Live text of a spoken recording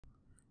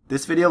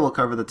This video will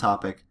cover the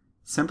topic,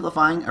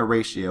 simplifying a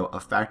ratio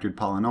of factored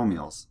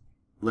polynomials,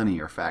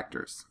 linear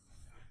factors.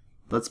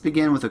 Let's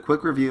begin with a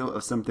quick review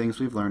of some things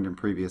we've learned in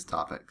previous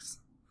topics.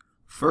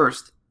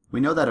 First, we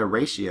know that a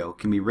ratio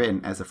can be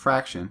written as a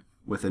fraction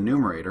with a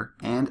numerator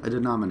and a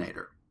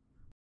denominator.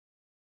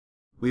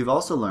 We've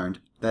also learned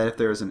that if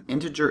there is an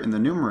integer in the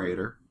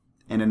numerator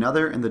and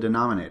another in the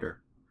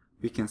denominator,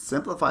 we can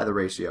simplify the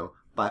ratio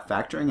by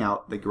factoring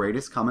out the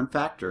greatest common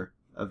factor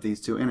of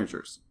these two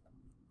integers.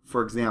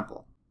 For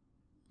example,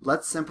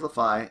 let's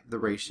simplify the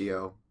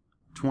ratio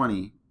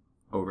 20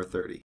 over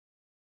 30.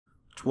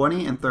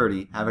 20 and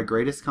 30 have a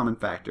greatest common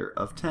factor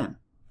of 10.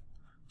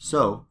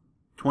 So,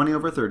 20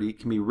 over 30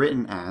 can be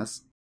written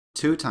as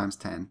 2 times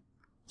 10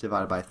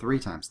 divided by 3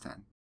 times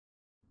 10.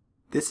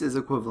 This is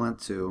equivalent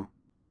to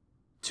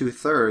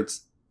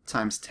 2/3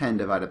 times 10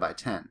 divided by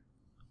 10.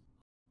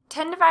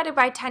 10 divided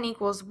by 10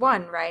 equals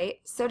 1, right?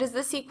 So does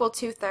this equal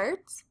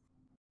 2/3?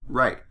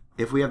 Right.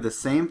 If we have the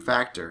same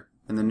factor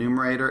in the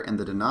numerator and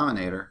the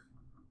denominator,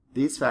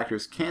 these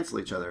factors cancel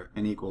each other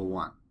and equal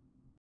 1.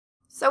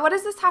 So what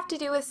does this have to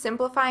do with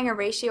simplifying a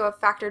ratio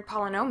of factored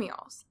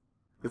polynomials?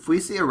 If we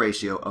see a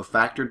ratio of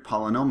factored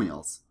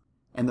polynomials,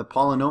 and the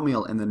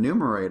polynomial in the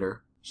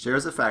numerator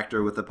shares a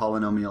factor with the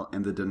polynomial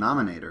in the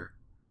denominator,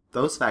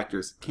 those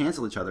factors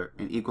cancel each other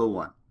and equal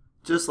 1,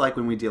 just like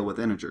when we deal with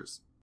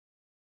integers.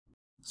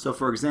 So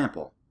for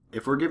example,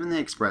 if we're given the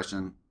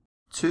expression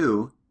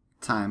 2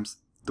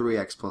 times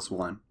 3x plus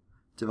 1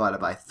 divided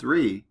by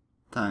 3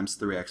 times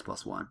 3x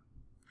plus 1,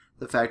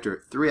 the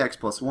factor 3x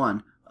plus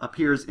 1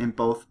 appears in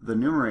both the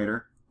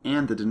numerator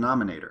and the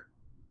denominator.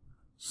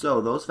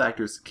 So those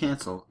factors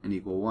cancel and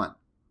equal 1,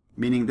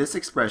 meaning this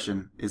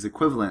expression is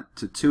equivalent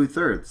to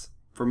 2/3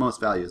 for most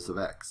values of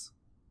x.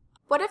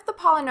 What if the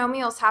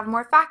polynomials have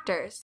more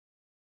factors?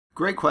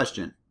 Great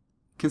question.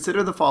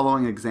 Consider the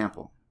following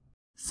example.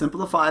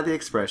 Simplify the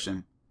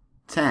expression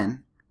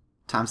 10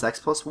 times x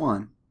plus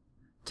 1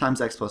 times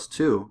x plus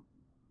 2,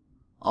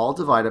 all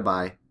divided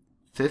by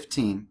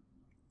 15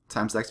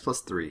 times x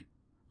plus 3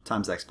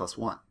 times x plus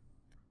 1.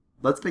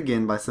 Let's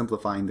begin by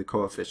simplifying the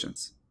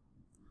coefficients.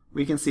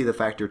 We can see the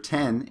factor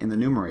 10 in the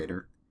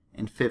numerator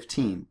and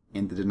 15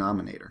 in the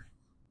denominator.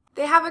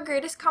 They have a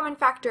greatest common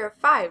factor of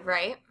 5,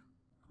 right?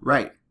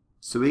 Right.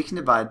 So we can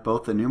divide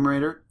both the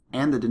numerator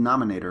and the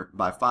denominator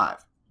by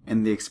 5,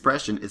 and the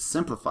expression is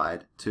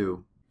simplified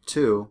to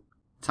 2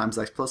 times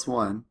x plus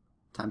 1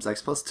 times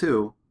x plus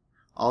 2,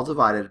 all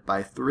divided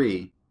by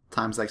 3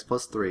 times x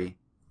plus 3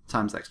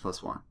 times x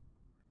plus 1.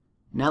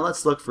 Now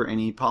let's look for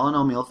any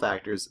polynomial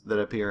factors that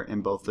appear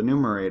in both the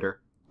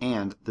numerator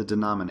and the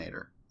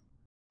denominator.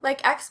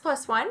 Like x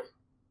plus 1?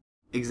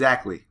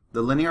 Exactly.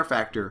 The linear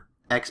factor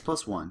x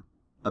plus 1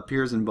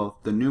 appears in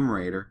both the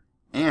numerator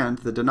and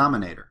the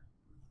denominator.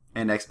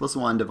 And x plus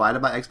 1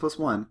 divided by x plus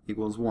 1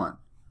 equals 1.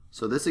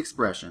 So this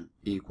expression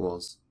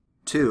equals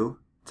 2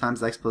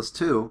 times x plus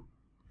 2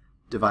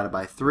 divided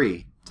by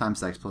 3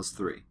 times x plus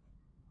 3.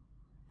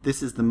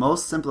 This is the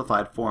most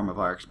simplified form of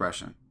our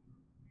expression.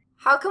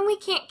 How come we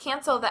can't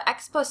cancel the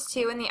x plus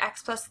 2 and the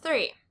x plus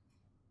 3?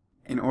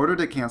 In order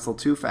to cancel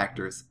two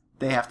factors,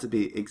 they have to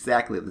be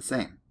exactly the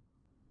same.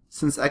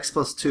 Since x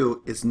plus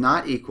 2 is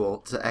not equal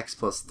to x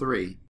plus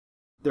 3,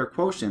 their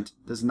quotient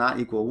does not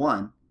equal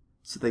 1,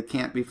 so they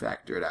can't be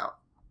factored out.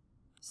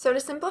 So to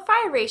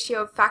simplify a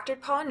ratio of factored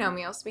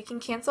polynomials, we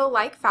can cancel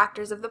like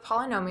factors of the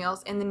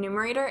polynomials in the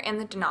numerator and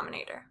the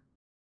denominator.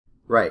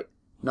 Right.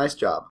 Nice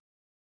job.